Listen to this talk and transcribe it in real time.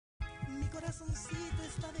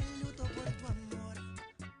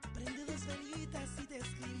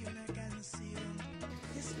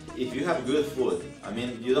If you have good food, I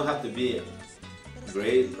mean, you don't have to be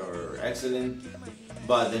great or excellent,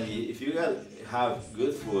 but then if you have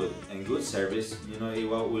good food and good service, you know, it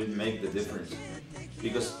will make the difference.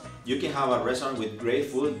 Because you can have a restaurant with great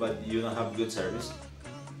food, but you don't have good service,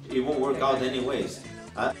 it won't work out anyways.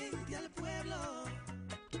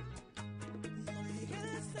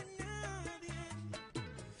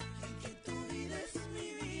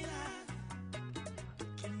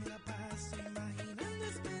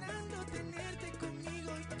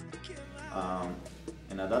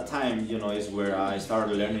 And at that time, you know, is where I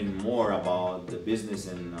started learning more about the business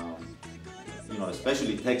and, you know,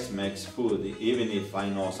 especially Tex-Mex food, even if I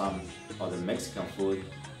know some of the Mexican food.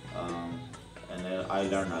 And I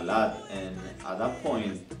learned a lot. And at that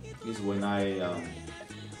point is when I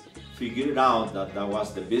figured out that that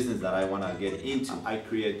was the business that I want to get into. I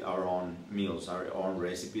create our own meals, our own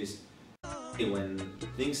recipes. When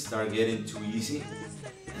things start getting too easy,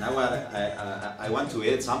 and I want to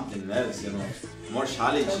eat something else, you know, more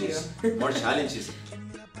challenges, more challenges.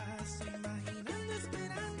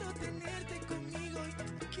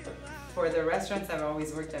 For the restaurants, I've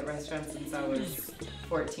always worked at restaurants since I was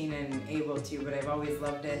 14 and able to, but I've always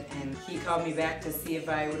loved it. And he called me back to see if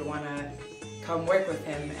I would want to come work with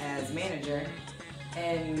him as manager.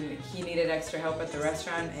 And he needed extra help at the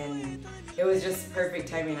restaurant, and it was just perfect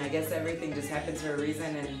timing. I guess everything just happens for a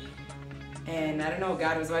reason, and I don't know,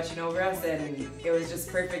 God was watching over us, and it was just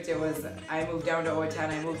perfect. It was, I moved down to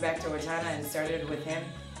Owatonna, I moved back to Owatonna and started with him,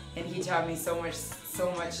 and he taught me so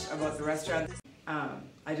much about the restaurant.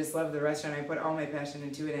 I just love the restaurant. I put all my passion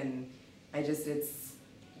into it, and it's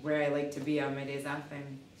where I like to be on my days off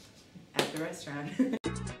and at the restaurant.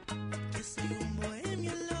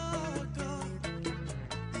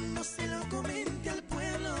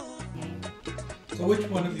 So which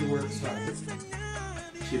one of you works harder?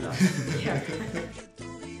 She does. Yeah.